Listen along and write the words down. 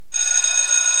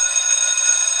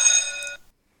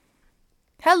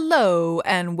Hello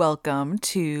and welcome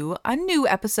to a new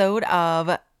episode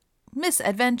of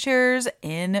Misadventures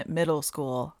in Middle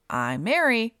School. I'm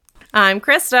Mary. I'm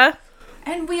Krista.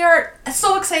 And we are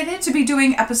so excited to be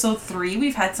doing episode 3.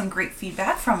 We've had some great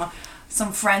feedback from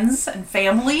some friends and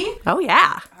family. Oh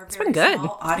yeah, it's been good.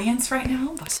 Small audience right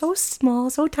now. But So small,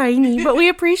 so tiny, but we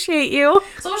appreciate you.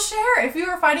 so share if you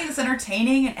are finding this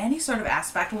entertaining in any sort of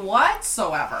aspect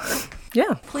whatsoever.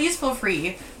 Yeah, Please feel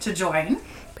free to join.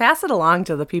 pass it along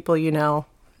to the people you know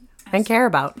and care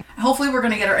about. Hopefully we're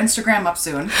going to get our Instagram up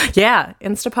soon. Yeah,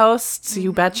 Insta posts,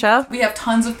 you betcha. We have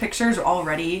tons of pictures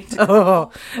already to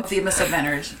go of the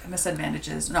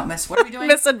misadvantages. What are we doing?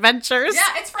 Misadventures. Yeah,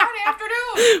 it's Friday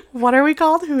afternoon. What are we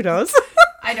called? Who knows?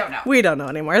 I don't know. We don't know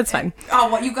anymore. It's fine. Oh,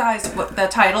 what the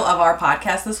title of our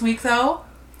podcast this week, though?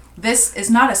 This is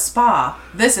not a spa.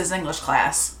 This is English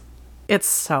class. It's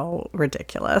so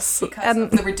ridiculous. Because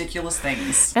of the ridiculous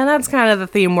things. And that's kind of the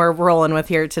theme we're rolling with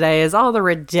here today is all the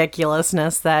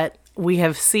ridiculousness that we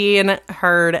have seen,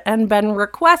 heard, and been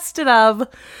requested of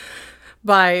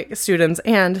by students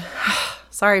and,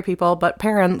 sorry people, but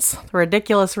parents,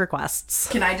 ridiculous requests.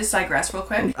 Can I just digress real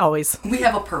quick? Always. We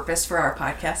have a purpose for our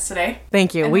podcast today.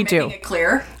 Thank you. And We we're making do. it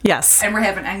clear. Yes. And we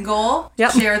have an end goal.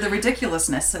 Yep. Share the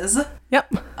ridiculousnesses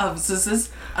Yep.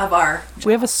 of our...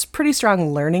 We have a pretty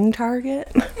strong learning target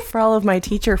for all of my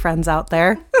teacher friends out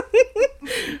there.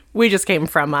 We just came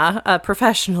from a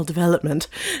professional development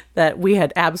that we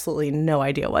had absolutely no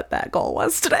idea what that goal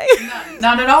was today.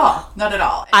 Not at all. Not at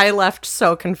all. I left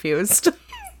so confused.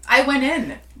 I went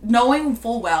in knowing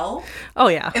full well Oh,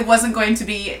 yeah. it wasn't going to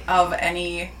be of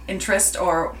any interest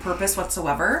or purpose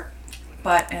whatsoever.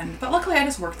 But luckily I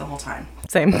just worked the whole time.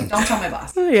 Same. Don't tell my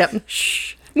boss. Yep.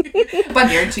 Shh. But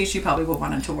guarantee she probably would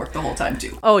want him to work the whole time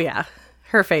too. Oh, yeah.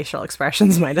 Her facial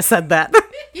expressions might have said that.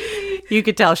 You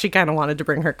could tell she kind of wanted to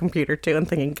bring her computer too and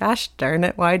thinking, gosh darn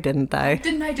it, why didn't I?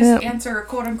 Didn't I just answer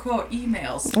quote unquote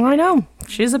emails? Well, I know.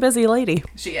 She's a busy lady.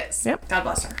 She is. Yep. God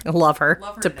bless her. I love her,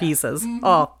 Love her to to death. pieces.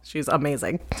 Oh, she's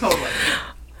amazing. Totally.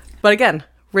 But again,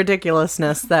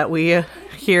 ridiculousness that we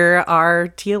here are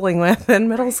dealing with in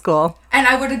middle school. And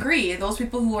I would agree, those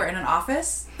people who are in an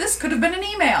office, this could have been an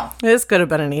email. This could have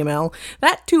been an email.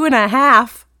 That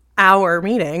 2.5 hour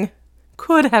meeting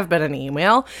could have been an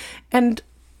email. And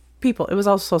people, it was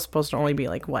also supposed to only be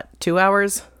like, what, 2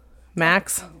 hours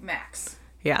max? Max.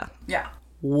 Yeah. Yeah.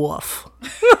 Woof.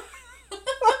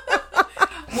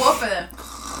 Whooping.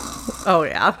 Oh,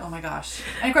 yeah. Oh my gosh.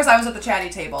 And of course I was at the chatty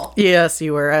table. Yes,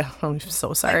 you were. I'm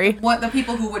so sorry. What the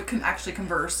people who would actually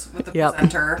converse with the Yep.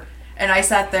 presenter. And I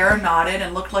sat there, nodded,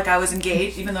 and looked like I was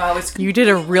engaged, even though I was You did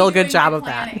a real good doing job my of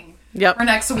that. planning Yep. For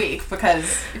next week, because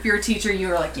if you're a teacher,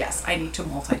 you are like, yes, I need to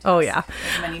multitask. Oh, yeah.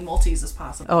 As many multis as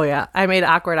possible. Oh, yeah. I made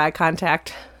awkward eye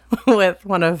contact with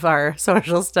one of our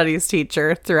social studies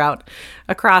teacher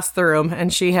across the room,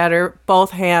 and she had her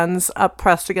both hands up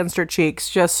pressed against her cheeks,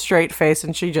 just straight face,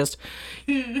 and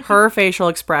her facial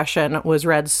expression was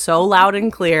read so loud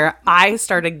and clear. I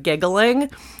started giggling,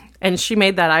 and she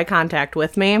made that eye contact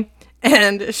with me,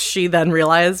 and she then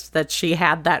realized that she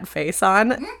had that face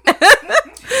on.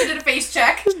 She did a face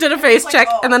check. Did a face like, check,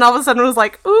 oh. and then all of a sudden was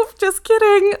like, oof, just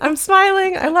kidding. I'm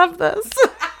smiling. I love this. This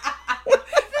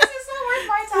is so worth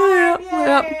my time.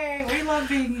 Yep, Yay. We love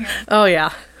being here. Oh,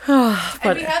 yeah.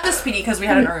 And we had this speedy because we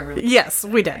had an early release. Yes,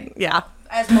 we did. Yeah.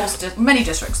 As many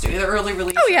districts do. Either early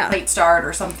release Oh, yeah. or late start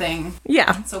or something.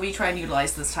 Yeah. So we try and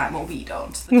utilize this time. Well, we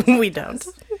don't. We don't.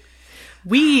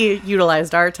 We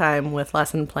utilized our time with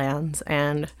lesson plans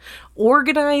and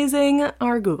organizing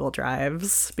our Google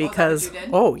Drives because, you did?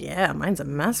 oh, yeah, mine's a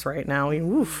mess right now.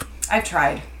 Oof. I've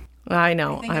tried. I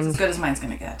know. I think it's as good as mine's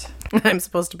going to get. I'm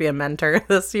supposed to be a mentor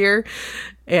this year.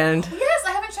 And Yes,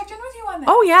 I haven't checked in with you on that.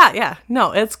 oh, yeah, yeah.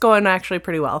 No, it's going actually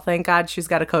pretty well. Thank God she's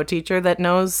got a co-teacher that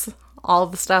knows all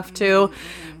the stuff too.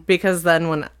 Because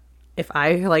then if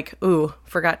I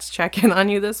forgot to check in on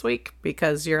you this week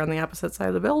because you're on the opposite side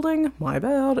of the building, my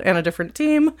bad, and a different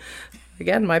team,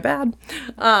 again, my bad,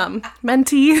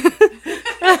 mentee,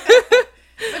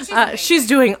 But she's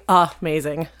doing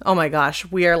amazing. Oh my gosh,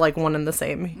 we are like one and the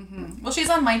same. well, she's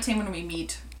on my team when we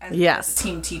meet as, Yes. as a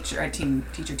team teacher,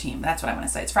 teacher team. That's what I want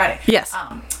to say. It's Friday. Yes.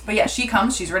 But yeah, she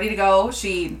comes. She's ready to go.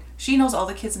 She knows all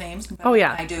the kids' names. better Oh,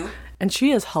 yeah. than I do. And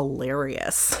she is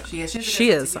hilarious. She is. She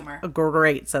is a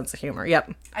great sense of humor.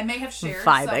 Yep. I may have shared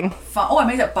Vibing. some fun. Oh, I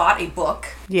may have bought a book.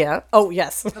 Yeah. Oh,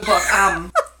 yes. The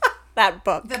book. That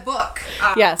book. The book.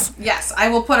 Yes. Yes. I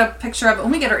will put a picture of it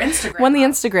when we get her Instagram. When the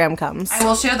up. Instagram comes. I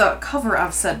will share the cover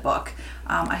of said book.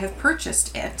 I have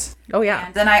purchased it. Oh, yeah.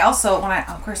 And then I also,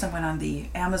 of course, I went on the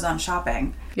Amazon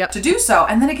shopping Yep. to do so,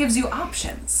 and then it gives you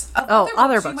options of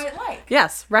other books books. you might like.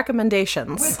 Yes,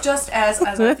 recommendations. With just as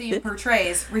our theme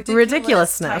portrays,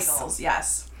 Ridiculousness. titles.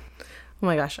 Yes. Oh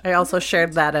my gosh. I also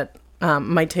shared that at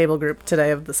my table group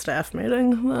today of the staff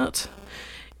meeting, that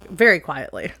very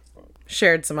quietly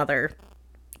shared some other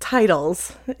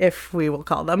titles, if we will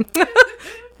call them,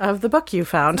 of the book you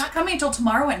found. Not coming until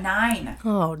tomorrow at 9.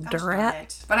 Oh, Gosh, darn drat.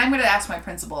 it. But I'm going to ask my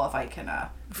principal if I can.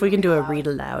 If we can do a read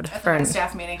aloud. At the next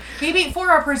staff meeting. Maybe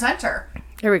for our presenter.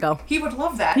 Here we go. He would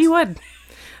love that. He would.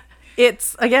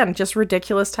 It's, again, just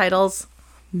ridiculous titles,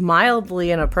 mildly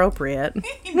inappropriate.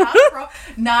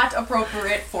 Not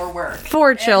appropriate for work.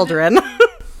 For children.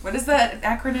 What is that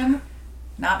acronym?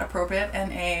 Not appropriate.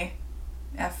 NAFW?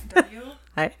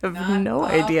 I have Not no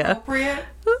idea. Appropriate?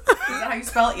 Is that how you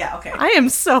spell it? Yeah, okay. I am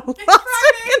so lost.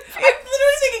 I'm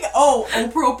literally thinking,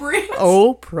 appropriate.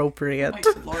 Appropriate.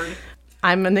 My Lord.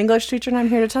 I'm an English teacher and I'm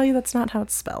here to tell you that's not how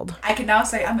it's spelled. I can now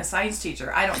say I'm a science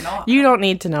teacher. I don't know. You don't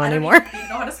need to know I don't anymore. even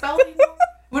know how to spell it anymore.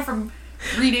 Went from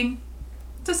reading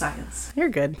to science. You're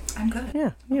good. I'm good.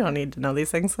 Yeah, you don't need to know these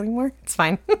things anymore. It's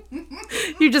fine.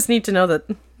 You just need to know that,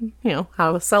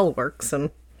 how a cell works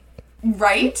and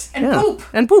Right? And poop.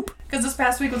 And poop. Because this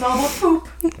past week was all about poop.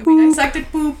 And we dissected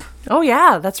poop. Oh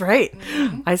yeah, that's right.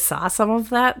 I saw some of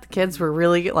that. The kids were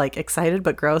really excited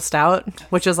but grossed out,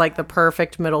 which is like the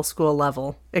perfect middle school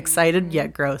level. Excited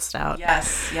yet grossed out.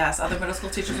 Yes. Other middle school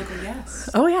teachers will go, yes.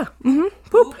 Oh yeah. Mm-hmm.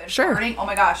 Poop. and Sure. farting. Oh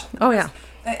my gosh. Oh yeah.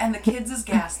 And the kids is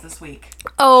gas this week.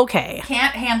 Okay.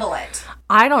 Can't handle it.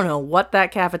 I don't know what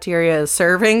that cafeteria is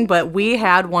serving, but we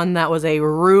had one that was a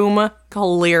room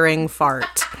clearing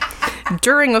fart.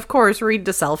 During, of course, read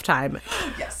to self time.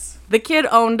 Yes. The kid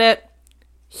owned it.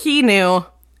 He knew.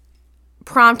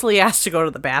 Promptly asked to go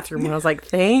to the bathroom. And I was like,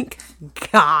 thank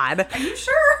God. Are you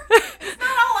sure? It's not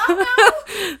all out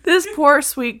now? This poor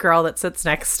sweet girl that sits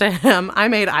next to him, I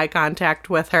made eye contact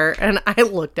with her and I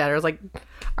looked at her. I was like,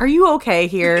 are you okay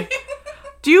here?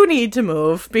 Do you need to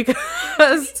move? Because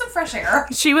Need some fresh air.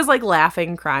 she was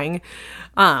laughing, crying.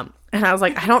 And I was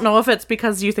like, I don't know if it's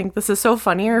because you think this is so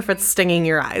funny or if it's stinging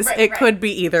your eyes. It could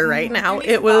be either right now. need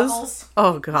It some was, goggles.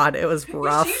 oh God, it was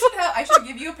rough. I should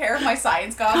give you a pair of my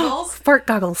science goggles. Fart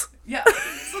goggles. Yeah.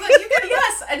 So that you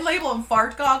can, and label them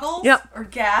fart goggles. Yep. Or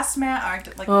gas mask.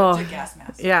 Legit gas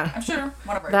mask. Yeah. I'm sure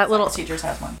one of our That little- science teachers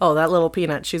has one. Oh, that little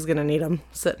peanut, she's going to need him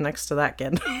sitting next to that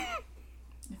kid.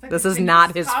 This is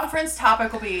not his... Conference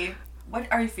topic will be, what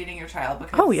are you feeding your child?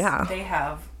 Because Oh, yeah. they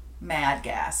have mad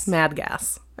gas. Mad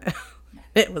gas.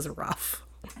 It was rough.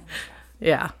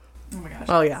 Yeah. Oh my gosh.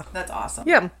 Oh, yeah. That's awesome.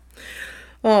 Yeah.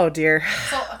 Oh, dear.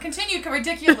 So, continued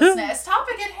ridiculousness.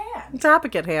 Topic at hand.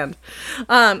 Topic at hand.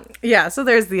 Yeah, so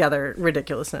there's the other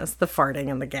ridiculousness, the farting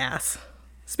and the gas.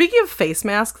 Speaking of face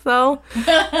masks, though,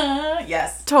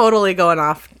 Yes. totally going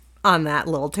off on that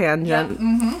little tangent.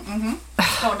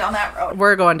 Going down that road.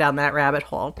 We're going down that rabbit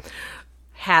hole.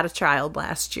 Had a child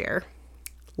last year.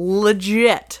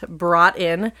 Legit brought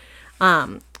in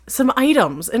some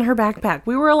items in her backpack.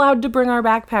 We were allowed to bring our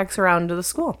backpacks around to the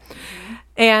school.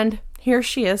 And here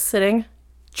she is sitting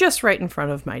just right in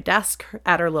front of my desk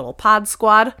at her little pod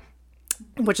squad,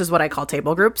 which is what I call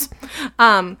table groups.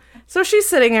 So she's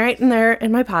sitting right in there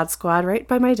in my pod squad, right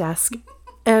by my desk.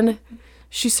 And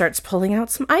she starts pulling out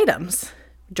some items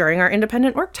during our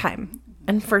independent work time.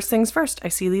 And first things first, I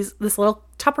see this little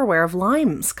Tupperware of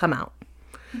limes come out.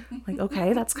 Like,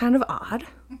 okay, that's kind of odd.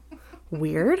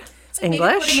 Weird. It's Maybe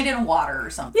English. putting it in water or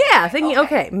something. Yeah, thinking,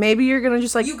 okay, maybe you're going to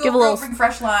just You go give a little, bring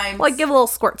fresh limes. give a little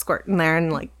squirt in there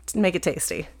and make it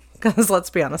tasty. Because let's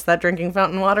be honest, that drinking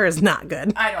fountain water is not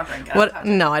good. I don't drink it. What?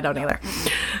 No, I don't either.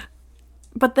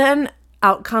 But then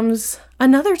out comes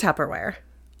another Tupperware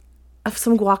of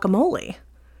some guacamole.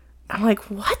 I'm like,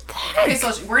 what the heck? Okay,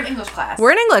 so we're in English class.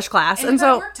 We're in English class, and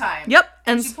so work time. Yep,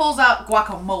 And she pulls out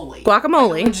guacamole. Guacamole.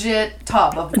 Like a legit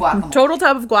tub of guacamole. Total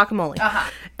tub of guacamole. Uh-huh.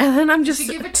 And then I'm just She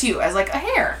give it to you as a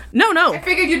hair. no. I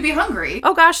figured you'd be hungry.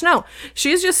 Oh gosh, no.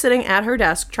 She's just sitting at her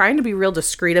desk trying to be real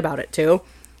discreet about it too.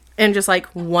 And just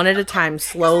one at a time,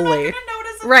 slowly. I'm not gonna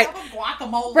notice a Right. tub of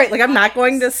guacamole. Right, I'm not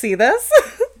going to see this.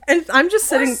 And I'm just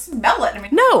Or sitting. smell it. I mean,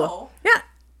 No. Yeah.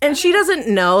 And she doesn't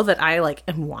know that I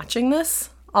am watching this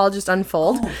all just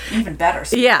unfold. Oh, even better.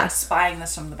 So Yeah. you're spying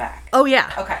this from the back. Oh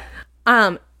yeah. Okay.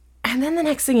 And then the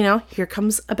next thing you know, here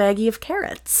comes a baggie of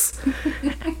carrots.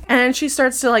 And she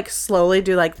starts to slowly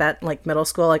do that middle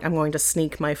school, I'm going to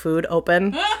sneak my food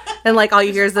open. And all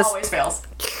you hear is this Always fails.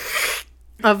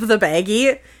 of the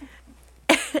baggie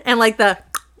and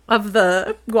of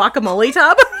the guacamole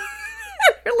tub.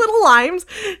 Her little limes,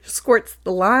 squirts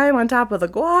the lime on top of the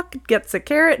guac, gets a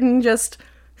carrot and just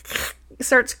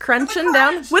starts crunching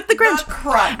down with the crunch.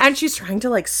 crunch. And she's trying to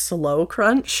like slow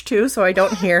crunch too, so I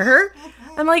don't hear her.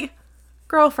 I'm like,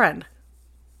 girlfriend,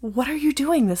 what are you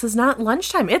doing? This is not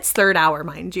lunchtime. It's third hour,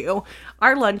 mind you.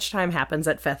 Our lunchtime happens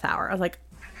at fifth hour. I was like,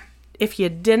 if you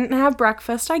didn't have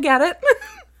breakfast, I get it.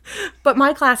 But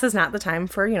my class is not the time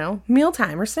for,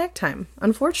 mealtime or snack time,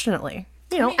 unfortunately.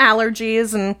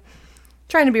 Allergies and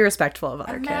trying to be respectful of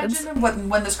other kids. Imagine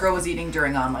when this girl was eating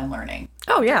during online learning.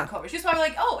 Oh, yeah. COVID. She's probably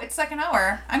like, oh, it's second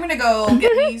hour. I'm going to go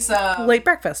get me some... late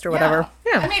breakfast or whatever.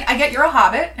 Yeah. I mean, I get you're a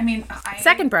hobbit. I mean, I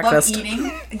second breakfast. love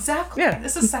eating. Exactly. Yeah.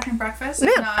 This is second breakfast.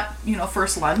 It's not,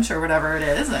 first lunch or whatever it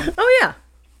is. And... Oh, yeah.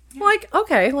 Like,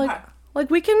 okay. Like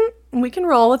we can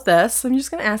roll with this. I'm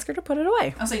just going to ask her to put it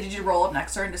away. I'll say, did you roll up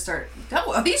next to her and just start,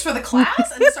 oh, are these for the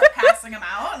class? And just start passing them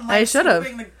out? And, I should have.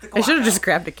 I should have out. just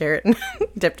grabbed a carrot and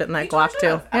dipped it in that guac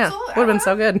too. Absolutely. Yeah, would have been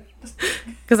so good.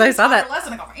 Because I saw that.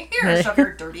 Lesson, go, here, shove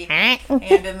your dirty hand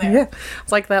in there. Yeah,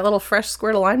 it's like that little fresh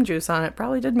squirt of lime juice on it.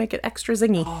 Probably did make it extra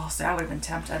zingy. Oh, so I would have been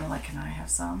tempted. I'm like, can I have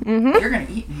some? Mm-hmm. You're going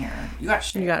to eat in here. You got to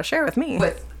share. You got to share with me.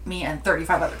 With me and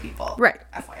 35 other people. Right.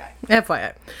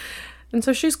 FYI. And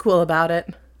so she's cool about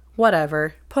it.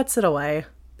 Whatever. Puts it away.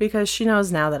 Because she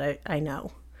knows now that I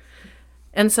know.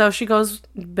 And so she goes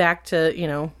back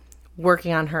to,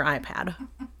 working on her iPad.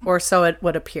 Or so it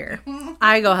would appear.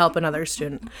 I go help another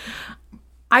student.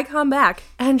 I come back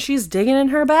and she's digging in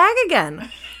her bag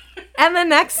again. And the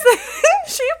next thing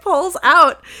she pulls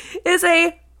out is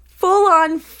a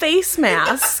full-on face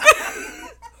mask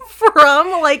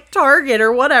from like Target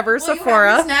or whatever, Sephora.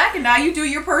 You have your snack and now you do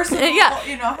your personal.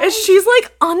 Yeah, and she's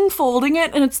like unfolding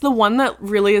it, and it's the one that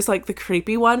really is like the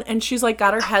creepy one. And she's like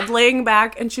got her head laying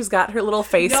back, and she's got her little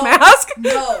face mask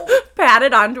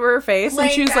patted onto her face,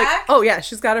 and she's like, oh yeah,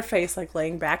 she's got her face like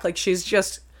laying back, like she's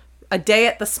just a day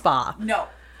at the spa. No.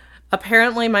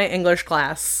 Apparently, my English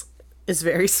class is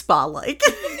very spa-like.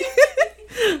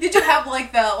 Did you have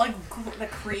like the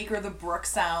creek or the brook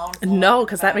sound? No,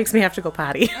 because that makes me have to go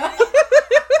potty. Good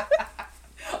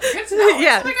to know.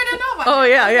 Yeah. Something I didn't know about Oh,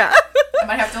 you. yeah. I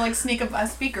might have to like sneak a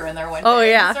speaker in there one day. Oh,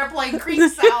 yeah. And start playing creek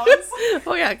sounds.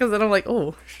 Oh, yeah, because then I'm like,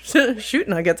 oh, shoot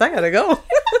nuggets, I gotta go.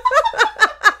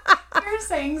 Your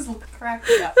sayings crack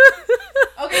me up.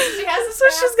 Okay, so she has this So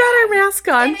she's got her mask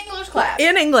on. in English class.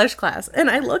 In English class. And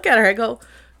I look at her, I go,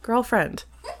 girlfriend,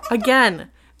 again,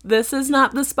 this is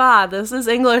not the spa. This is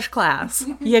English class.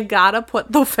 You gotta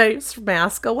put the face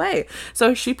mask away.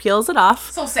 So she peels it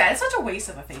off. So sad. It's such a waste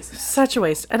of a face mask. Such a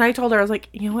waste. And I told her, I was like,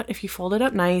 you know what? If you fold it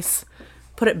up nice,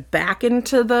 put it back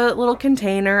into the little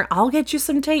container, I'll get you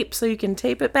some tape so you can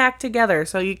tape it back together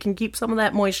so you can keep some of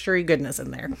that moisture-y goodness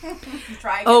in there.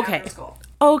 Try again after school.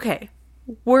 Okay.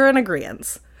 We're in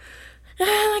agreeance.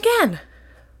 And again,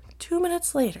 2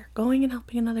 minutes later, going and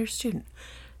helping another student.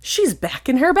 She's back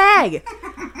in her bag.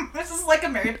 This is like a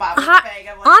Mary Poppins bag.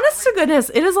 I'm like, Honest to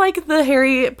goodness, it is like the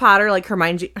Harry Potter, like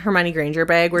Hermione Granger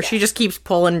bag where she just keeps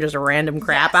pulling just random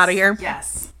crap out of here.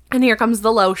 Yes. And here comes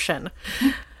the lotion.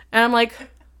 And I'm like,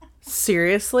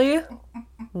 seriously?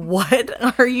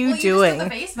 What are you doing? Just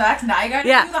did the face mask. Now you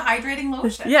gotta do the hydrating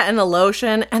lotion. Yeah, and the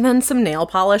lotion. And then some nail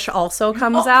polish also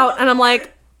comes out. And I'm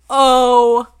like,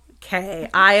 okay,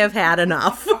 I have had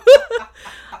enough.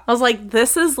 I was like,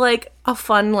 this is like a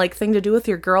fun like thing to do with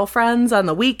your girlfriends on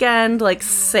the weekend. Like,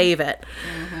 save it.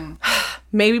 Mm-hmm.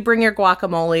 Maybe bring your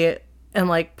guacamole and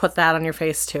like put that on your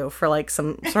face too for like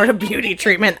some sort of beauty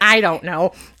treatment. I don't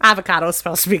know. Avocado's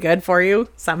supposed to be good for you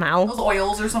somehow. Those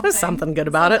oils or something. There's something good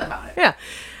about it. Yeah.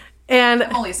 And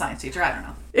I'm only a science teacher. I don't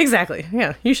know. Exactly.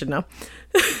 Yeah, you should know.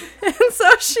 And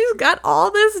so she's got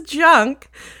all this junk,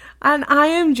 and I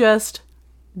am just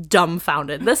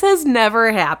dumbfounded. This has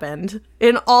never happened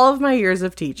in all of my years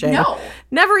of teaching. No.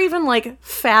 Never even like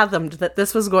fathomed that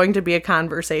this was going to be a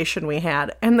conversation we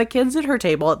had. And the kids at her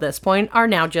table at this point are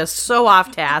now just so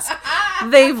off task.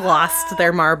 They've lost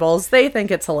their marbles. They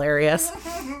think it's hilarious.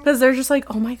 Because they're just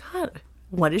like, oh my God,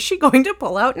 what is she going to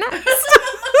pull out next?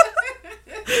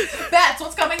 That's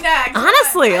what's coming next.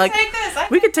 Honestly, I take this.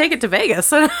 We could take it to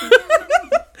Vegas. And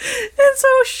so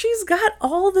she's got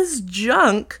all this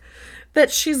junk that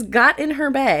she's got in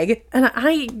her bag, and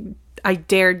I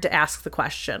dared to ask the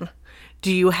question,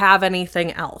 do you have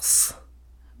anything else?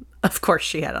 Of course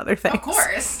she had other things.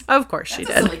 Of course she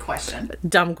did. That's a silly question.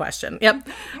 Dumb question. Yep.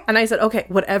 And I said, okay,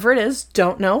 whatever it is,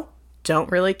 don't know,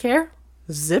 don't really care,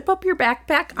 zip up your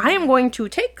backpack. I am going to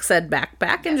take said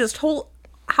backpack and just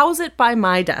house it by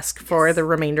my desk for the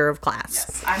remainder of class.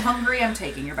 Yes. I'm hungry, I'm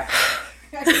taking your backpack.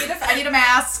 I need a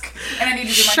mask, and I need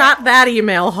to do my Shot that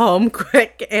email home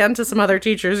quick and to some other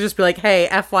teachers. Just be like, hey,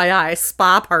 FYI,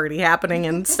 spa party happening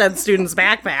in said student's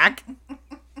backpack.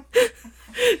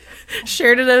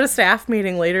 Shared it at a staff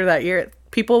meeting later that year.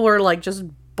 People were like just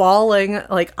bawling,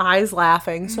 like eyes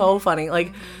laughing. So funny.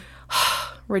 Like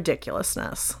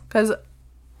ridiculousness. Because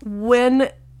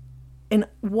when, in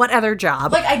what other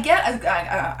job? Like, I get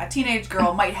a teenage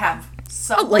girl might have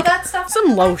some like of that stuff.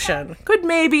 some lotion. Could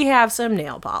maybe have some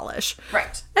nail polish.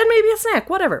 Right. And maybe a snack,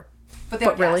 whatever. But they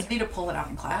really need to pull it out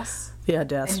in class. The And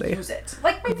audacity. use it.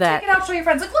 Like, maybe take it out, show your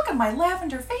friends. Like, look at my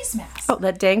lavender face mask. Oh,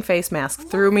 that dang face mask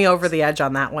threw me over the edge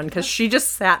on that one because she just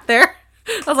sat there.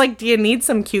 I was like, do you need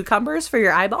some cucumbers for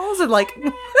your eyeballs? And like,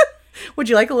 would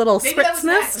you like a little Maybe that was spritz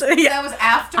next. mist? That was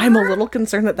after. I'm a little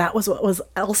concerned that was what was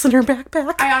else in her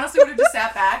backpack. I honestly would have just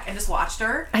sat back and just watched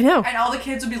her. I know. And all the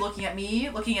kids would be looking at me,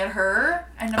 looking at her,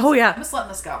 and I'm yeah. I'm just letting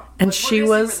this go. And We're she gonna see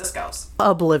was where this goes.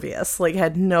 Oblivious, like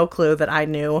had no clue that I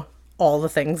knew all the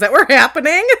things that were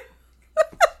happening.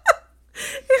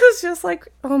 It was just like,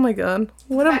 oh my god,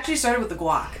 what I a... actually started with the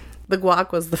guac. The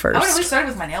guac was the I would have first. started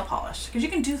with my nail polish because you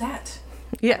can do that.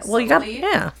 Yeah, well, you got, Slowly.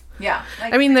 yeah. Yeah.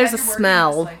 Like, I mean, there's a as you're working,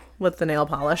 smell it's like- with the nail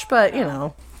polish, but you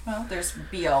know, well, there's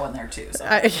BO in there too. So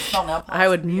I, smell nail polish I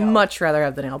would and BO. much rather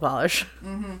have the nail polish.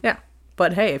 Mm-hmm. Yeah,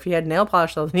 but hey, if you had nail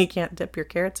polish, though, then you can't dip your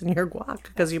carrots in your guac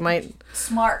because you might.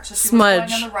 Smart. Just Smudge.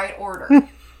 going in the right order.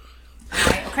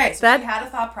 Right? Okay, so That- she had a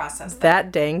thought process.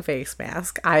 That dang face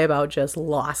mask, I about just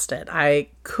lost it. I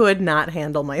could not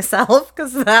handle myself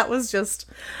because that was just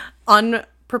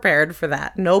unprepared for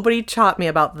that. Nobody taught me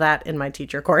about that in my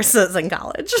teacher courses in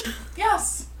college.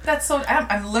 Yes, that's so.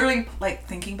 I'm literally like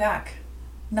thinking back.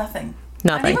 Nothing.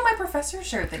 Nothing. And even my professors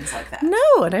shared things like that.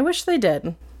 No, and I wish they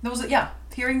did. Those, yeah,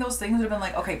 hearing those things would have been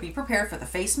like, okay, be prepared for the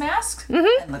face mask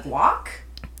Mm-hmm. and the guac,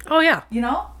 Oh, yeah. you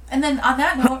know? And then on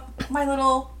that note, my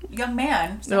little young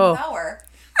man, 7th hour.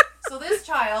 So this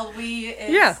child,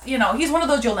 Yeah. you know, he's one of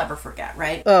those you'll never forget,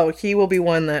 right? Oh, he will be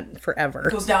one that forever.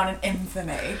 Goes down in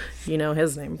infamy. You know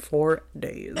his name for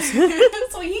days.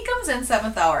 So he comes in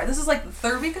 7th hour. This is like the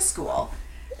 3rd week of school.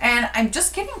 And I'm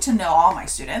just getting to know all my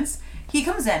students. He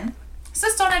comes in,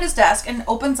 sits down at his desk, and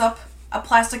opens up a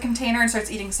plastic container and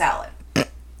starts eating salad.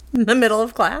 In the middle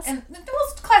of class. And well,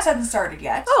 class hadn't started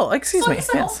yet. Oh, excuse so me. he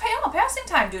said, Yes. "Oh, hey, I'm a passing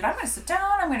time, dude. I'm gonna sit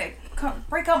down. I'm gonna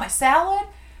break out my salad."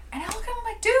 And I look at him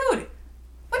like, "Dude,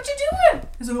 what you doing?"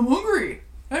 He's like, "I'm hungry.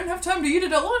 I didn't have time to eat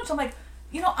it at lunch." I'm like,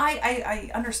 you know, I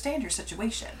understand your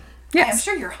situation. Yes. I'm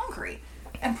sure you're hungry.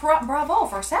 And bravo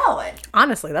for salad.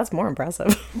 Honestly, that's more impressive.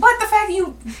 But the fact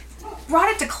you brought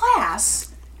it to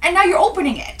class and now you're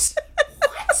opening it.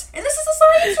 What? And this is a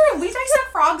science room. We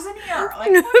dissect frogs in here.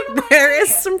 Like, what do you There want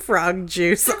is some frog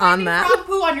juice There on might be that. frog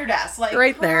poo on your desk. Like,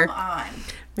 Right come there. on.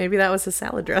 Maybe that was his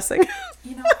salad dressing.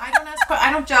 You know,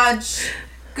 I don't judge.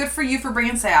 Good for you for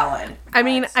bringing salad. I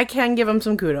mean, But- I can give him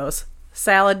some kudos.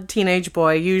 Salad, teenage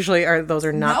boy, usually those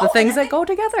are not No, the things and that go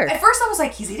together. At first I was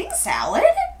like, he's eating salad?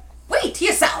 Wait, he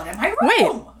has salad in my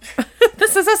room. Wait.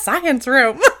 This is a science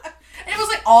room. And it was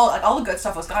like all the good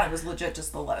stuff was gone. It was legit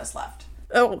just the lettuce left.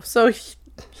 Oh, so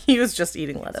he was just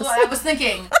eating lettuce. So I was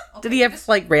thinking, okay, Did he have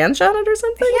like ranch on it or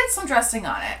something? He had some dressing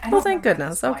on it. I Well, don't thank remember at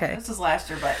goodness. this point. Okay. This was last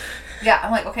year, but yeah,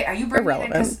 I'm like, okay, are you bringing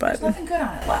Irrelevant, it? Because but- there's nothing good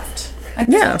on it left. Like,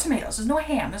 there's Yeah. no tomatoes, there's no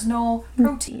ham, there's no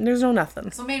protein. There's no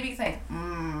nothing. So it made me think,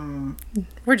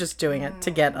 We're just doing it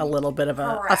to get a little bit of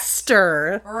a Correct.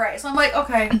 stir. right. So I'm like,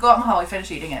 okay, go out in the hallway, finish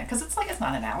eating it. Because it's like, it's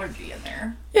not an allergy in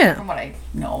there. Yeah. From what I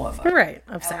know of. A Right.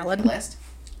 Of allergy salad. list.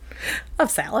 Of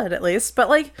salad, at least. But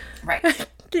like, Right.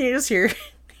 can you just hear,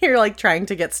 you're like trying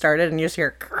to get started and you just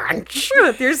hear crunch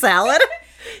with your salad.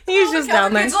 He's All just the other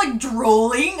down there. kids are like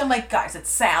drooling. I'm like, guys, it's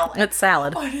salad. It's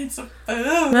salad. But it's food.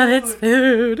 But it's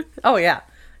food. Oh, yeah.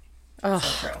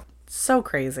 True. So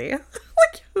crazy.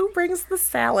 Like, who brings the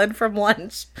salad from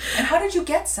lunch? And how did you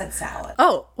get said salad?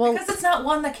 Oh, well, Because it's not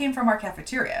one that came from our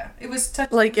cafeteria. It was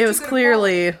like it was too good of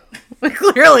quality.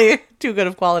 clearly too good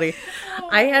of quality.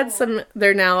 I had some,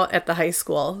 they're now at the high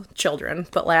school children,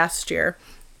 but last year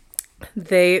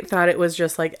they thought it was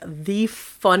just like the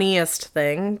funniest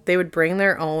thing. They would bring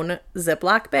their own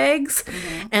Ziploc bags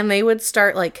and they would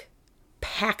start like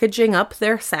packaging up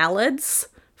their salads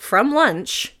from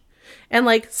lunch and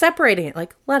like separating it,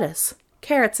 like lettuce,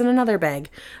 carrots in another bag,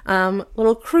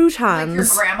 little croutons. Your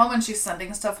grandma when she's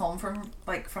sending stuff home from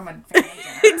a family dinner.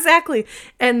 Exactly.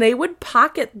 And they would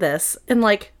pocket this. And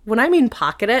like, when I mean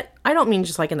pocket it, I don't mean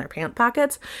just like in their pant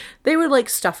pockets. They would like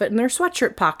stuff it in their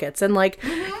sweatshirt pockets and like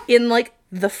in like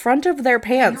the front of their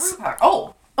pants.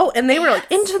 Oh, Oh, and they were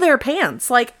like into their pants.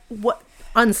 Like, what?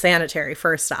 Unsanitary,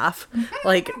 first off.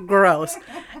 Like, gross.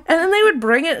 And then they would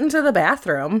bring it into the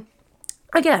bathroom.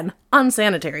 Again,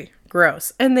 unsanitary.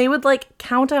 Gross. And they would like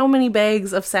count how many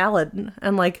bags of salad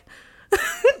and like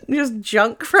just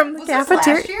junk from the was this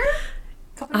cafeteria. last year?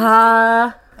 Couple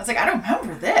years was like, I don't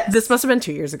remember this. This must have been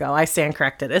 2 years ago. I stand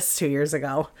corrected. It's 2 years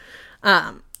ago.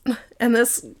 And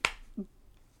this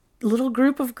little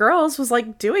group of girls was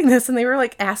like doing this, and they were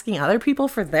like asking other people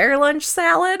for their lunch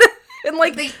salad. And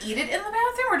like, Did they eat it in the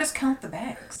bathroom or just count the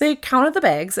bags? they counted the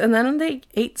bags, and then they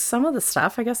ate some of the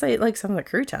stuff. I guess they ate like some of the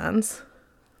croutons,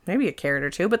 maybe a carrot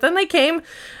or two. But then they came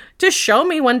to show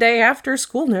me one day after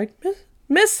school, and they're like,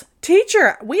 Miss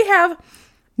Teacher, we have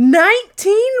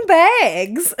 19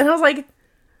 bags. And I was like,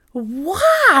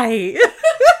 why?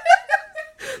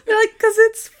 They're like, because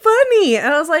it's funny.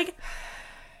 And I was like,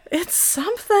 it's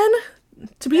something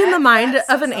to be in the mind That's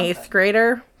of an something. 8th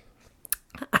grader.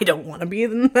 I don't want to be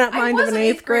in that mind of an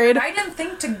 8th grade. I didn't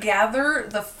think to gather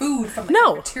the food from the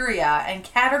No. cafeteria and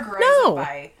categorize No. it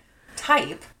by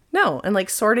type. No, and like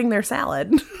sorting their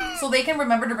salad So they can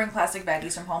remember to bring plastic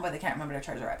baggies from home, but they can't remember to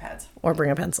charge their iPads or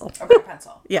bring a pencil. or bring a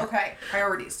pencil. Yeah. Okay.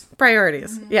 Priorities.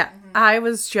 Priorities. Yeah. I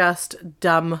was just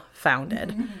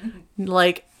dumbfounded.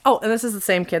 Like, oh, and this is the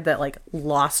same kid that like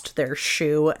lost their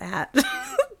shoe at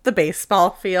the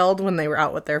baseball field when they were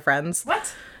out with their friends.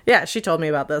 What? Yeah, she told me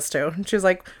about this too. She was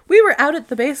like, we were out at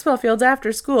the baseball fields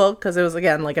after school because it was,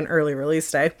 again, like an early release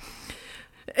day.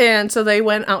 And so they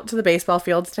went out to the baseball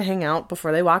fields to hang out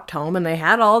before they walked home, and they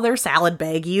had all their salad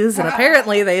baggies, and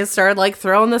apparently they started like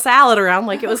throwing the salad around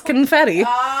like it was confetti.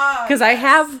 Because I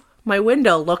have my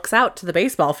window looks out to the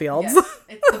baseball fields. Yes.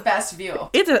 It's the best view.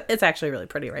 It's actually really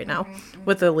pretty right now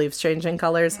with the leaves changing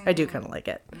colors. I do kind of like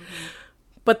it.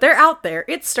 But they're out there.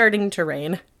 It's starting to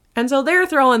rain. And so they're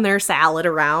throwing their salad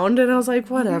around, and I was like,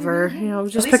 whatever,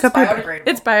 just least pick up it's your... biodegradable.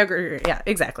 It's biodegradable. Yeah,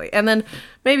 exactly. And then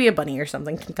maybe a bunny or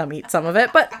something can come eat some of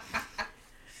it, but...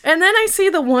 And then I see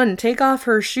the one take off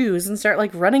her shoes and start,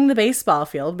 like, running the baseball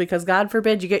field because, God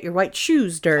forbid, you get your white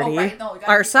shoes dirty. Oh, right. No, we gotta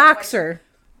Our keep those socks white- are...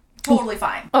 Totally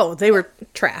fine. Oh, they were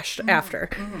trashed after.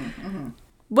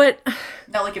 But...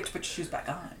 Not like you have to put your shoes back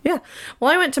on. Yeah. Well,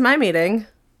 I went to my meeting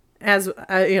as,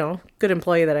 good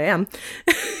employee that I am.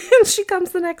 And she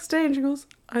comes the next day and she goes,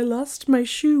 I lost my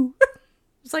shoe.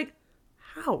 It's like,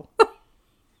 how?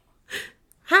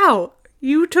 How?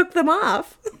 You took them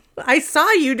off. I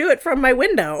saw you do it from my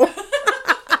window.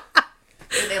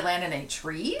 Did they land in a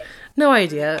tree? No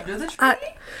idea. Under the tree?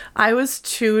 I was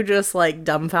too just like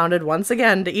dumbfounded once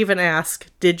again to even ask,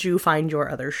 did you find your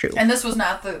other shoe? And this was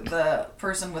not the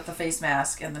person with the face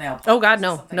mask and the nail polish. Oh God, This is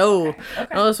no. something- No. Okay.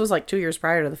 Okay. No, this was like 2 years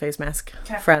prior to the face mask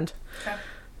Okay. friend. Okay.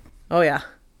 Oh yeah.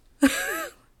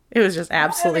 It was just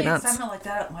absolutely I don't have any nuts. excitement like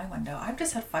that at my window. I've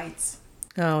just had fights.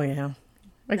 Oh yeah.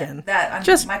 Again.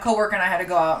 Just my coworker and I had to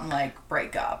go out and like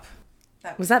break up.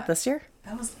 Was that this year?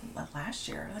 That was last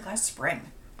year, like last spring.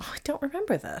 Oh, I don't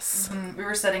remember this. We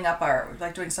were setting up our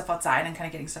doing stuff outside and kind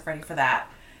of getting stuff ready for that,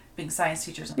 being science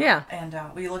teachers. And Yeah. And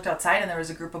we looked outside and there was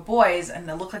a group of boys and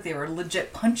it looked like they were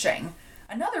legit punching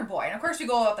another boy. And of course we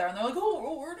go out there and they're like,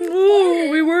 "Oh, we're just Oh,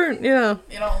 playing." we weren't. Yeah.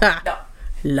 You know, Ha. no.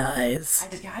 Lies.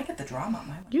 I get the drama out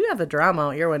my window. You have the drama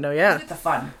out your window, I yeah. get the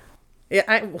fun. Yeah.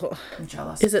 I'm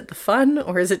jealous. Is it the fun,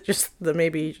 or is it just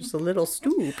maybe just a little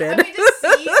stupid? I mean, to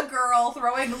see a girl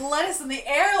throwing lettuce in the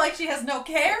air like she has no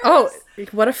care. Oh,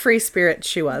 what a free spirit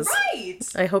she was. Right.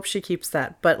 I hope she keeps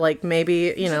that. But like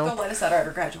maybe Go let us at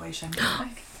her graduation.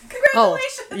 Like, Oh,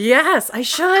 congratulations. yes, I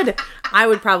should. I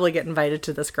would probably get invited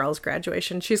to this girl's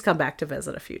graduation. She's come back to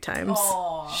visit a few times.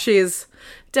 Aw. She's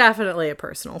definitely a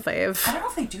personal fave. I don't know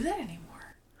if they do that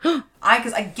anymore.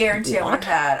 Because I guarantee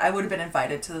I would have been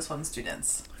invited to this one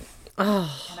student's.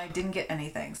 Oh, And I didn't get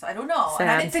anything. So I don't know. And Sad.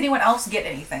 I didn't see anyone else get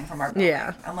anything from our building.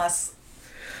 Yeah. Unless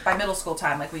by middle school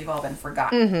time, like we've all been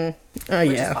forgotten. oh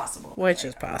Which yeah. is possible. Which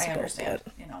is I possible. understand,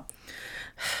 but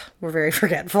we're very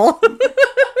forgetful.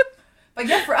 But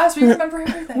yeah, for us, we remember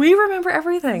everything. We remember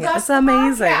everything. That's It's the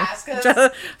amazing. podcast,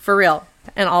 'cause- For real.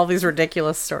 And all these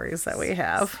ridiculous stories that we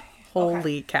have.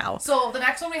 Holy cow. So the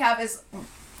next one we have is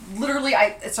literally,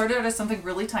 it started as something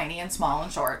really tiny and small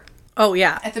and short Oh,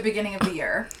 yeah. at the beginning of the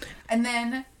year. And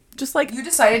then Just like, you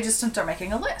decided just to start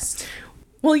making a list.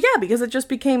 well, yeah, because it just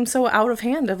became so out of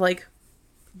hand of like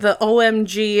the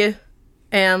OMG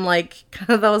and like kind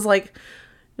of those like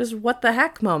just what the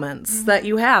heck moments that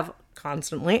you have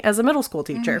constantly as a middle school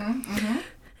teacher.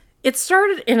 It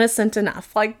started innocent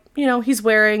enough. Like, he's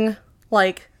wearing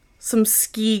like some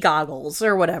ski goggles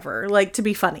or whatever, like to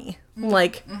be funny.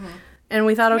 Like, and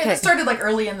we thought, I mean, okay, it started like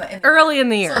early in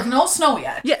the year. So there's no snow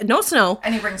yet. Yeah, no snow.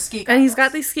 And he brings ski. And he's got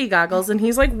goggles. these ski goggles and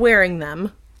he's like wearing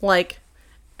them, like,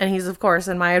 and he's of course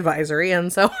in my advisory.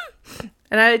 And so,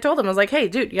 and I told him, I was like, hey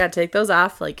dude, you gotta take those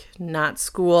off, like not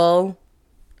school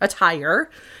attire.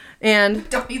 And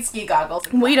Don't need ski goggles.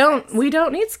 and we black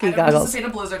don't need ski I don't goggles. anticipate a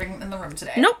blizzard in the room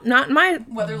today. Nope, not in my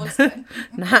Weather looks good.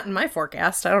 not in my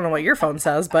forecast. I don't know what your phone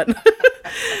says, but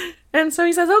and so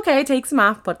he says, okay, takes him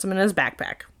off, puts him in his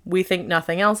backpack. We think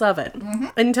nothing else of it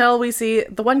until we see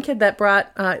the one kid that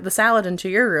brought the salad into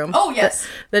your room. Oh, yes.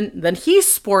 Then he's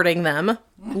sporting them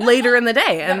later in the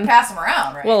day, Gotta and pass them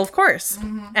around, right? well, of course,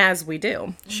 as we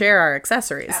do, share our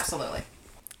accessories. Absolutely.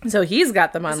 So he's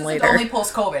got them on This later. isn't only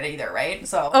post-COVID either, right?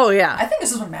 So. Oh, yeah. I think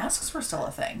this is when masks were still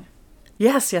a thing.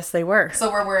 Yes, they were.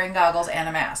 So we're wearing goggles and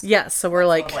a mask. Yes, so we're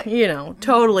like, Totally. you know,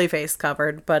 totally face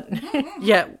covered, but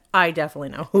yet I definitely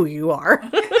know who you are.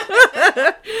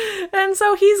 And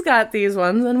so he's got these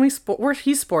ones, and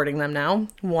he's sporting them now,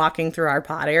 walking through our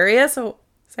pod area. So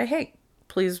say, hey,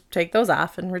 please take those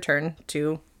off and return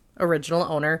to original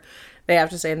owner. They have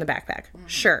to stay in the backpack.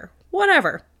 Sure,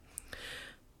 whatever.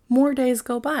 More days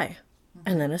go by.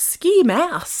 And then a ski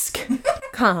mask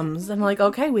comes. And like,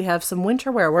 okay, we have some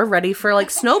winter wear. We're ready for like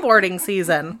snowboarding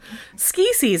season,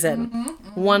 ski season.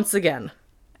 Once again,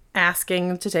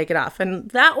 asking to take it off. And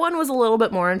that one was a little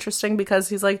bit more interesting because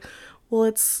he's like, well,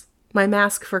 it's my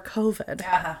mask for COVID.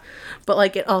 Uh-huh. But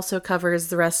like, it also covers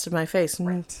the rest of my face.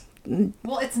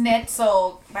 Well, it's knit,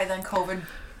 so by then COVID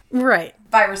Right.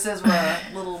 viruses were a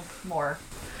little more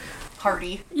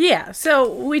hardy. Yeah.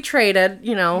 So we traded,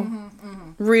 you know,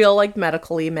 real like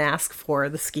medically mask for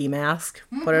the ski mask.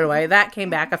 Put it away. That came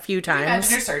back a few times.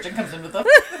 Imagine your surgeon comes in with a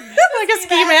Like a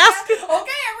ski mask.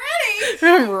 Okay,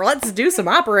 I'm ready. Let's do some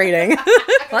operating.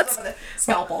 Let's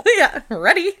Scalpel. yeah,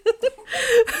 ready.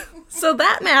 So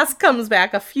that mask comes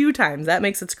back a few times. That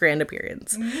makes its grand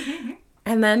appearance.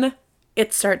 And then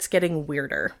it starts getting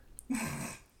weirder.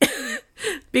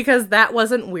 Because that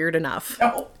wasn't weird enough.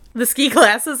 No. The ski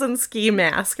glasses and ski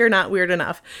mask are not weird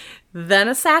enough. Then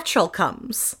a satchel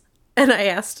comes. And I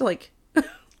asked, like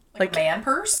Like man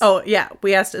purse? oh, yeah.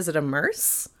 We asked, is it a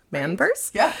man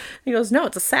purse? Yeah. He goes, no,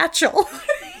 it's a satchel.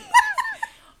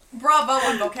 Bravo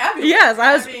on vocabulary.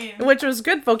 Yes, mean, which was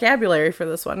good vocabulary for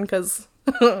this one, because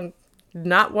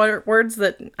not words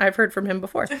that I've heard from him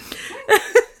before.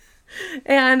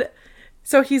 And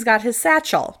so he's got his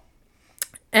satchel.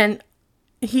 And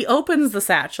he opens the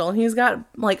satchel, and he's got,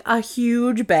 like, a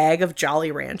huge bag of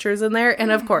Jolly Ranchers in there. And,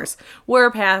 of course,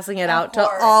 we're passing it out to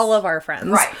course. all of our friends.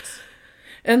 right.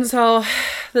 And so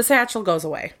the satchel goes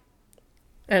away.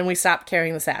 And we stopped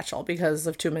carrying the satchel because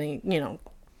of too many, you know,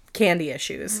 candy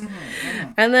issues.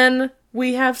 And then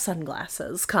we have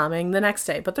sunglasses coming the next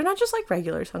day. But they're not just, like,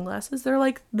 regular sunglasses. They're,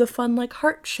 like, the fun, like,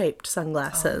 heart-shaped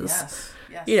sunglasses. Yes.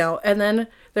 Yes. You know, and then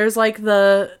there's, like,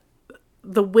 the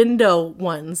window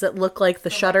ones that look like the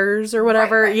shutters or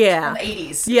whatever. Right. Yeah. From the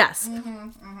 80s. Yes.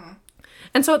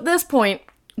 And so at this point,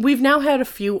 we've now had a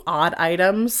few odd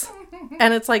items,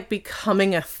 and it's like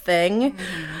becoming a thing.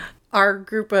 Our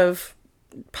group of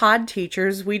pod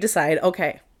teachers, we decide,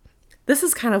 okay, this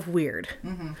is kind of weird.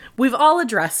 We've all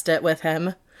addressed it with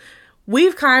him.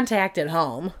 We've contacted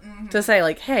home to say,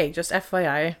 like, hey, just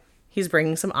FYI, he's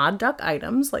bringing some odd duck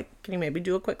items. Like, can you maybe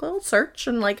do a quick little search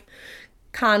and, like,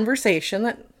 conversation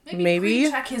that maybe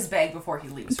check his bag before he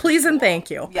leaves. please and thank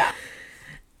you. Yeah.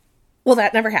 Well,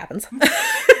 that never happens.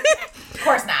 Of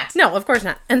course not. No, of course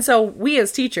not. And so we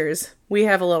as teachers, we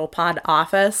have a little pod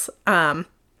office,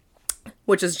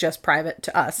 which is just private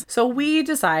to us. So we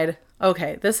decide,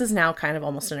 okay, this is now kind of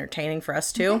almost entertaining for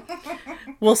us too.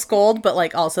 We'll scold, but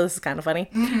like also this is kind of funny.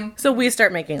 So we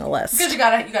start making a list. Because you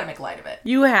gotta make light of it.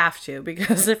 You have to,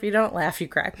 because if you don't laugh, you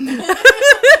cry.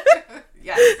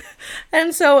 Yeah.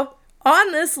 And so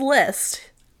on this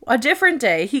list, a different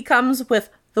day, he comes with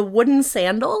the wooden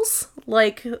sandals,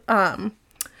 like the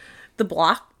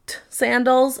blocked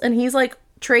sandals, and he's like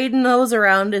trading those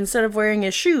around instead of wearing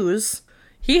his shoes.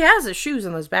 He has his shoes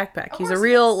in his backpack. He's a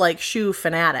real like shoe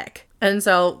fanatic. And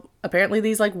so apparently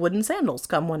these like wooden sandals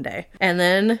come one day. And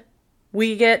then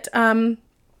we get some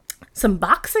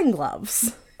boxing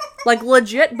gloves. Like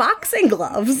legit boxing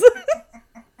gloves.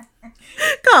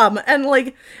 Come, and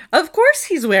like, of course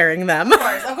he's wearing them. Of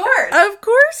course. Of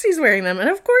course he's wearing them, and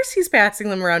of course he's passing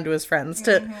them around to his friends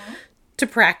to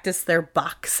practice their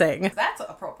boxing. That's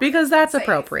appropriate. Because that's Safe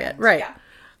appropriate, and- right? Yeah.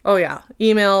 Oh yeah,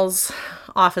 emails,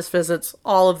 office visits,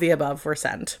 all of the above were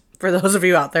sent. For those of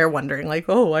you out there wondering, like,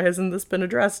 oh, why hasn't this been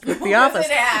addressed with the Yes, office?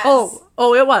 it has.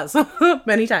 Oh, it was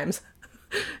many times.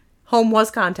 Home was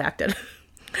contacted.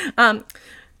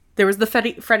 There was the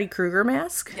Freddy Krueger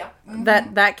mask.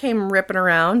 Yep. That came ripping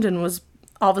around and was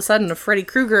all of a sudden a Freddy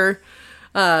Krueger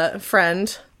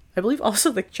friend. I believe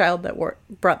also the child that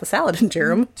brought the salad into your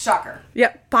room. Shocker.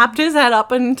 Yep, popped his head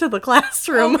up into the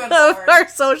classroom Oh, good of Lord. our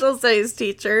social studies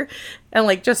teacher. And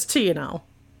like, just to,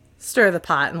 stir the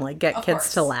pot and like get Of kids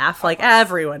course. to laugh. Like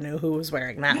everyone knew who was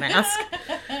wearing that mask.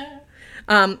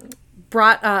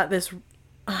 Brought this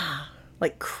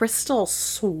like crystal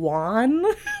swan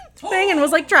thing and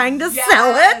was like trying to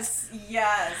sell it.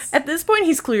 Yes. At this point,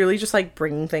 he's clearly just like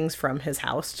bringing things from his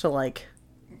house to like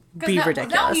be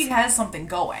ridiculous. Now he has something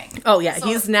going. Oh yeah, So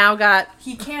he's now got.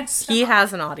 He can't stop. He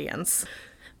has an audience.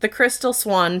 The crystal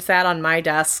swan sat on my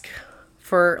desk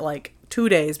for like 2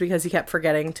 days because he kept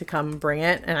forgetting to come bring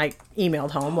it, and I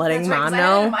emailed home letting That's right, 'cause mom I had it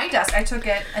know. on my desk. I took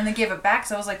it and then gave it back.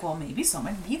 So I was like, well, maybe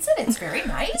someone needs it. It's very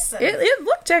nice. And It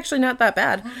looked actually not that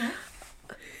bad.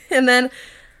 And then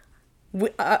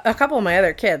a couple of my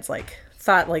other kids like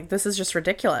thought like this is just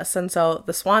ridiculous, and so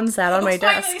the swan sat on my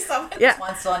desk. Finally, someone. Yeah. This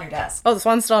one's still on your desk. Oh, the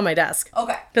swan's still on my desk.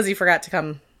 Okay. Because he forgot to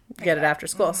come get it after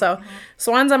school. So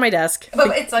swan's on my desk.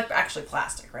 But it's like actually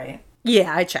plastic, right?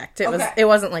 Yeah, I checked. Okay. It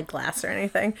wasn't like glass or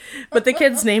anything. But the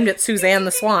kids named it Suzanne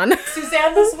the Swan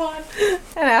Suzanne the Swan.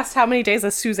 and asked how many days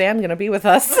is Suzanne going to be with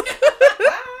us.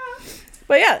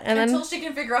 But yeah, and then Until she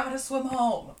can figure out how to swim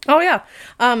home. oh yeah.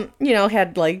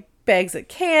 Had like bags of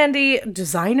candy,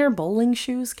 designer bowling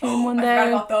shoes came one I day. forgot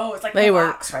about those. Like They the were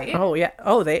box, right? Oh yeah.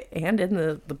 Oh, they and in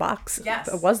the box. Yes.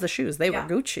 It was the shoes. They Yeah.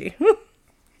 were Gucci.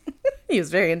 He was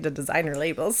very into designer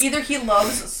labels. Either he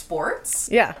loves sports,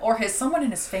 Yeah. or someone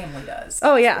in his family does.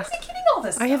 Oh yeah. Where's he getting all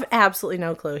this I have stuff? absolutely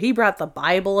no clue. He brought the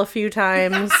Bible a few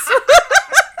times.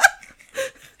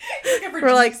 Looking for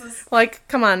We're Jesus. like,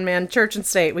 come on, man, church and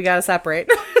state, we gotta separate.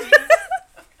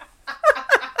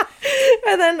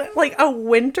 And then, like, a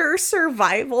winter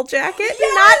survival jacket.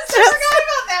 Yes, Not I just, forgot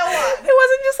about that one. it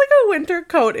wasn't just like a winter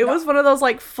coat. It was one of those,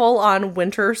 like, full-on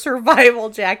winter survival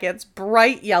jackets,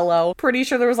 bright yellow. Pretty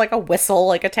sure there was, like, a whistle,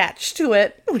 like, attached to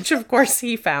it, which, of course,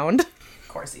 he found. Of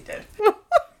course he did.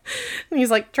 And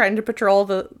he's, like, trying to patrol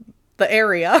the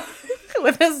area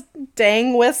with his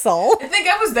dang whistle. I think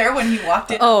I was there when he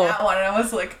walked in Oh. on that one, and I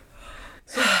was like,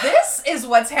 so this is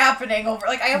what's happening over.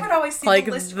 Like, I would always see Like,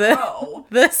 the list the- grow.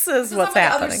 This is This is what's on the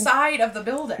other happening. side of the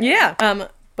building. Yeah.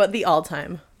 But the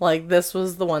all-time, like, this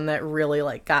was the one that really,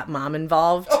 like, got mom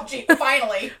involved. Oh, gee,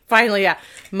 finally. Finally, yeah.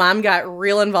 Mom got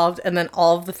real involved, and then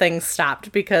all of the things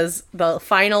stopped because the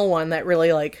final one that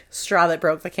really, like, straw that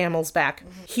broke the camel's back,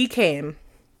 he came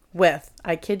with,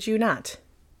 I kid you not,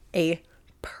 a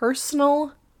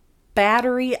personal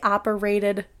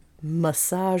battery-operated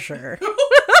massager.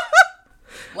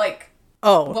 Like,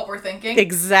 Oh, what we're thinking.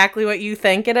 exactly what you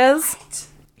think it is.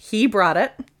 He brought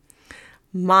it.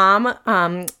 Mom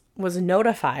was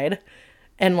notified,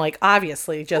 and, like,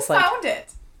 obviously just Who like found it?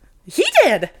 he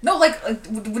did. No, like,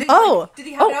 did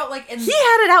he have it out, like, in He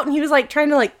had it out, and he was like trying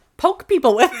to like poke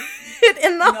people with it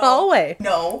in the hallway.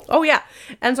 No. Oh yeah.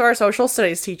 And so our social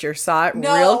studies teacher saw it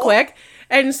No. real quick,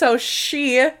 and so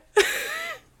she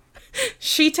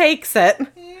takes it,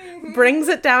 brings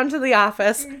it down to the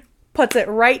office, puts it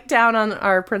right down on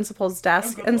our principal's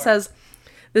desk, and Lord. says,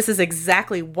 "This is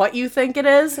exactly what you think it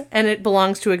is, and it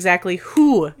belongs to exactly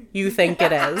who you think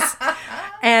it is."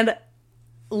 And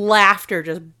laughter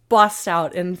just bust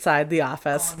out inside the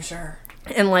office. I'm sure.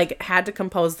 And like had to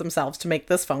compose themselves to make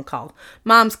this phone call.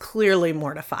 Mom's clearly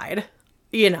mortified,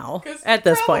 at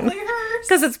this point. Probably hers.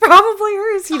 Because it's probably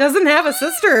hers. He doesn't have a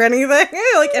sister or anything,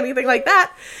 like anything like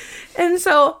that. And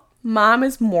so mom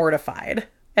is mortified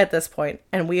at this point,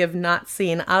 and we have not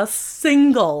seen a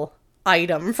single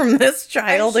item from this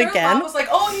child I'm sure again. Mom was like,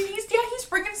 oh, he's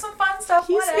bringing some fun stuff.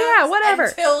 Yeah, whatever.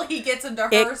 Until he gets into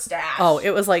her stash. Oh,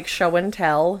 it was like show and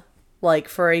tell, like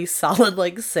for a solid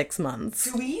like 6 months.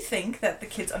 Do we think that the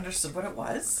kids understood what it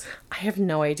was? I have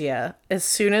no idea. As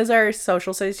soon as our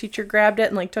social studies teacher grabbed it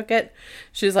and like took it,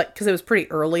 she was like, because it was pretty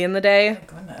early in the day.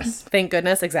 Goodness. Thank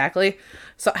goodness, exactly.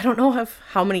 So I don't know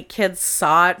how many kids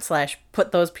saw it /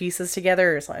 put those pieces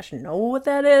together / know what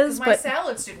that is. My But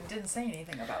salad student didn't say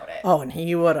anything about it. oh, and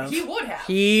he would have. He would have.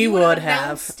 He would have.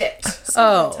 announced it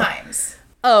several Oh. times.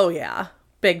 Oh yeah,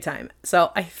 big time.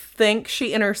 So I think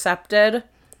she intercepted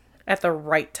at the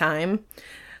right time.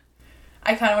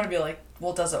 I kind of want to be like,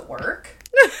 well, does it work?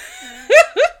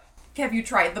 Have you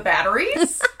tried the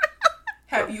batteries?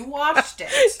 Have you washed it?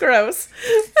 Gross.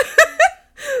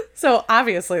 So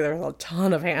obviously there was a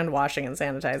ton of hand washing and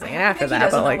sanitizing after think he that,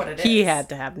 doesn't but know like what it he is. had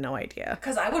to have no idea.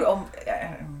 Because I would.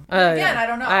 Again, yeah. I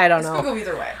don't know. I don't This know. could go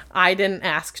either way. I didn't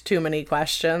ask too many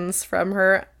questions from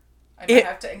her. I might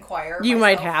have to inquire. You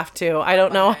might myself. have to. I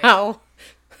don't know Okay. how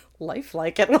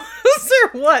lifelike it was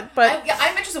or what, but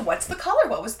I'm interested. What's the color?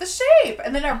 What was the shape?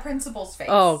 And then our principal's face.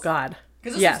 oh god.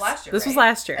 Because this Yes. was last year. This was right?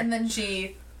 last year. And then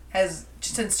she has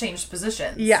since changed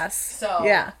positions. Yes. So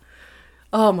yeah.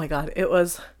 Oh my god, it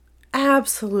was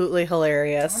Absolutely I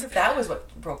hilarious. wonder if that was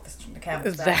what broke the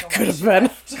camel's back. That could have been.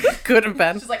 Could have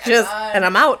been. She's like, And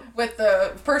I'm out. with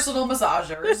the personal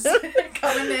massagers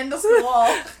coming into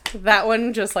school. That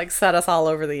one just like set us all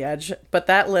over the edge. But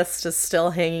that list is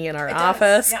still hanging in our It does.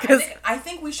 office. Yeah, 'Cause I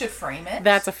think we should frame it.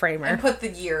 that's a framer. And put the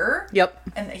year. Yep.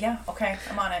 And yeah, okay,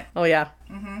 I'm on it. Oh, yeah.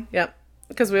 Mm-hmm. Yep.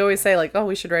 Because we always say, like, oh,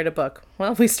 we should write a book.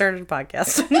 Well, we started a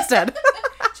podcast instead.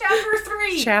 Chapter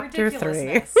 3. Chapter 3.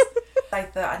 Ridiculousness.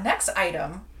 Like the next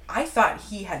item, I thought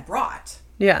he had brought.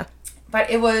 Yeah. But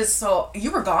it was, so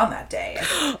you were gone that day.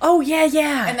 Oh,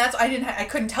 yeah. And that's, I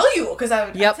couldn't tell you because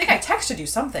I think I texted you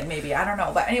something maybe. I don't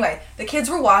know. But anyway, the kids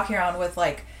were walking around with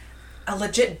like a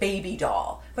legit baby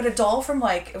doll. But a doll from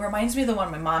like, it reminds me of the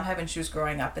one my mom had when she was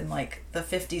growing up in like the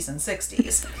 50s and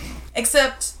 60s.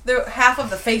 Except half of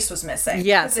the face was missing.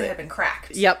 Yes. Because it had been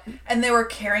cracked. Yep. And they were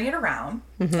carrying it around.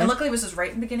 And luckily it was just right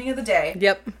in the beginning of the day.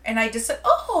 Yep. And I just said,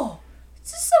 oh, did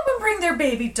someone bring their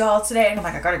baby doll today? And I'm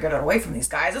like, I gotta get it away from these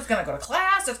guys. It's gonna go to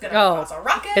class. It's gonna cause a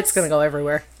ruckus. It's going to go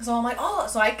everywhere. So I'm like, oh.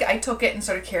 So I took it and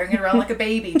started carrying it around like a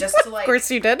baby just to like. Of course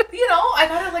you did. You know, I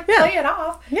gotta like play it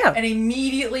off. Yeah. And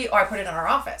immediately, I put it in our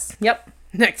office. Yep.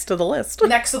 Next to the list.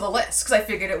 Next to the list. Because I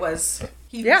figured it was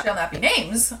he shall not be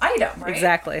names item, right?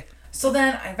 Exactly. So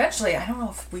then eventually, I don't know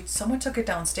if someone took it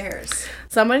downstairs.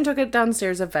 Someone took it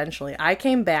downstairs eventually. I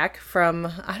came back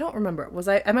from, I don't remember.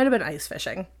 I might have been ice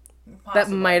fishing. Possibly. That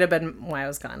might have been why I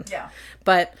was gone. Yeah.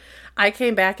 But I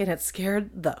came back and it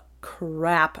scared the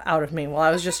crap out of me while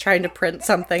I was just trying to print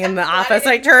something in the office.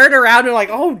 I turned around and like,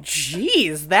 oh,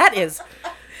 geez, that is...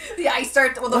 The eye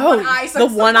starts, well, the one eye the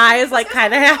starts. one eye is like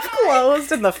kind of half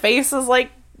closed and the face is like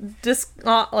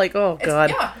like, oh, God.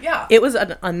 Yeah. It was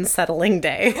an unsettling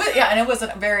day. Yeah, and it was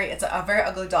it's a very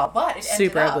ugly doll, but it ended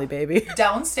Super up ugly baby.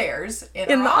 downstairs in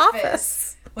In our the office.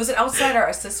 office. Was it outside our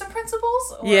assistant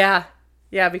principals? Or- Yeah.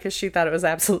 Yeah, because she thought it was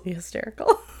absolutely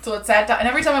hysterical. So it sat down, and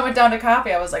every time I went down to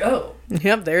copy, I was like, oh,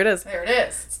 Yep, there it is. there it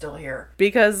is. It's still here.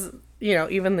 Because,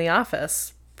 even the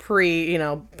office,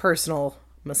 personal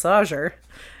massager,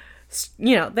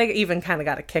 they even kind of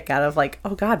got a kick out of like,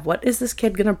 oh God, what is this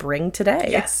kid going to bring today?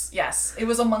 Yes. It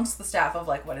was amongst the staff of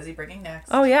like, what is he bringing next?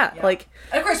 Oh, yeah. Like,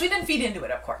 and of course, we didn't feed into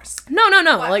it, of course. no.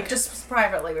 But Like, just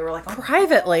privately, we were like, oh,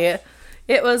 privately,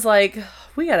 it was like,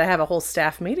 we got to have a whole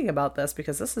staff meeting about this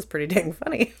because this is pretty dang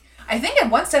funny. I think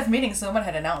at one staff meeting, someone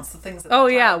had announced the things that Oh,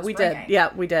 the yeah, child was we bringing. did. Yeah,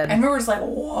 we did. And we were just like,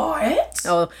 what?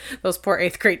 Oh, those poor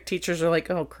 8th grade teachers are like,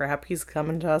 oh crap, he's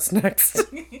coming to us next.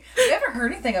 We haven't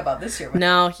heard anything about this year.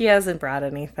 No, he hasn't brought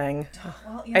anything.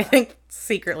 Well, I think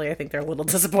secretly, they're a little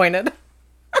disappointed.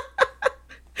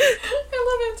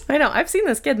 I love it. I know. I've seen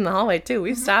this kid in the hallway too.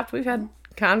 We've stopped. We've had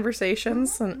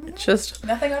conversations, and it's just,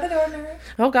 Nothing out of the ordinary.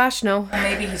 oh gosh, no. Or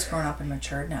maybe he's grown up and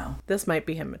matured now. This might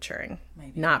be him maturing.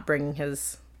 Maybe. Not bringing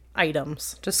his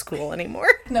items to school anymore.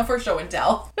 No, for show and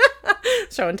tell.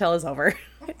 Show and tell is over.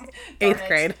 Darn 8th it.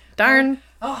 grade. Darn.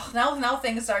 Oh, now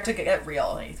things start to get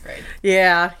real in 8th grade.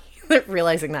 Yeah. They're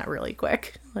realizing that really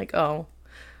quick. Like, oh,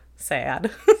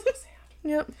 sad.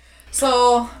 Yep.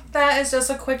 So that is just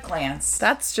a quick glance.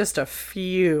 That's just a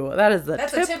few. That is the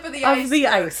tip of the iceberg.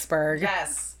 iceberg.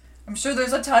 Yes. I'm sure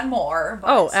there's a ton more. But...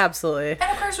 Oh, absolutely.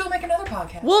 And of course, we'll make another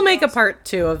podcast. We'll make a part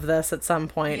 2 of this at some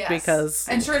point Yes. because...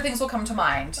 And sure things will come to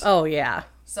mind. Oh, yeah.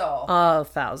 So.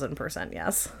 1,000%,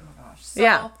 yes. Oh my gosh. So,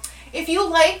 Yeah. If you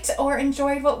liked or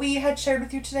enjoyed what we had shared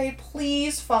with you today,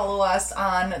 please follow us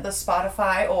on the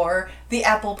Spotify or the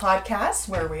Apple Podcasts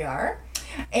where we are.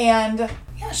 And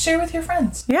yeah, share with your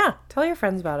friends. Yeah. Tell your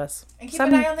friends about us. And keep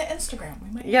an eye on the Instagram.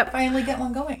 We might finally get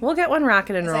one going. We'll get one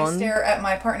rocking and I rolling. stare at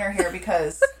my partner here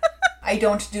because I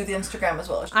don't do the Instagram as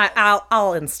well as she does.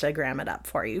 I'll Instagram it up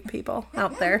for you people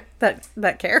out there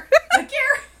that care. I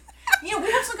care. You know,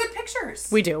 we have some good pictures.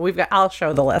 We do. I'll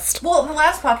show the list. Well, in the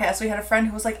last podcast, we had a friend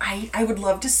who was like, I would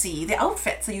love to see the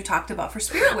outfits that you talked about for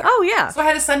Spirit Wear. Oh, yeah. So I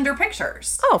had to send her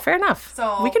pictures. Oh, fair enough.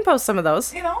 So- we can post some of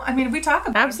those. You know, I mean, we talk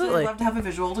about Absolutely. it. I'd love to have a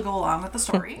visual to go along with the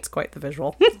story. It's quite the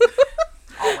visual.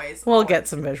 Always. We'll always. get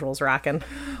some visuals rocking.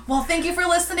 Well, thank you for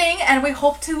listening, and we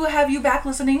hope to have you back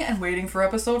listening and waiting for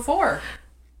episode 4.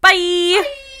 Bye.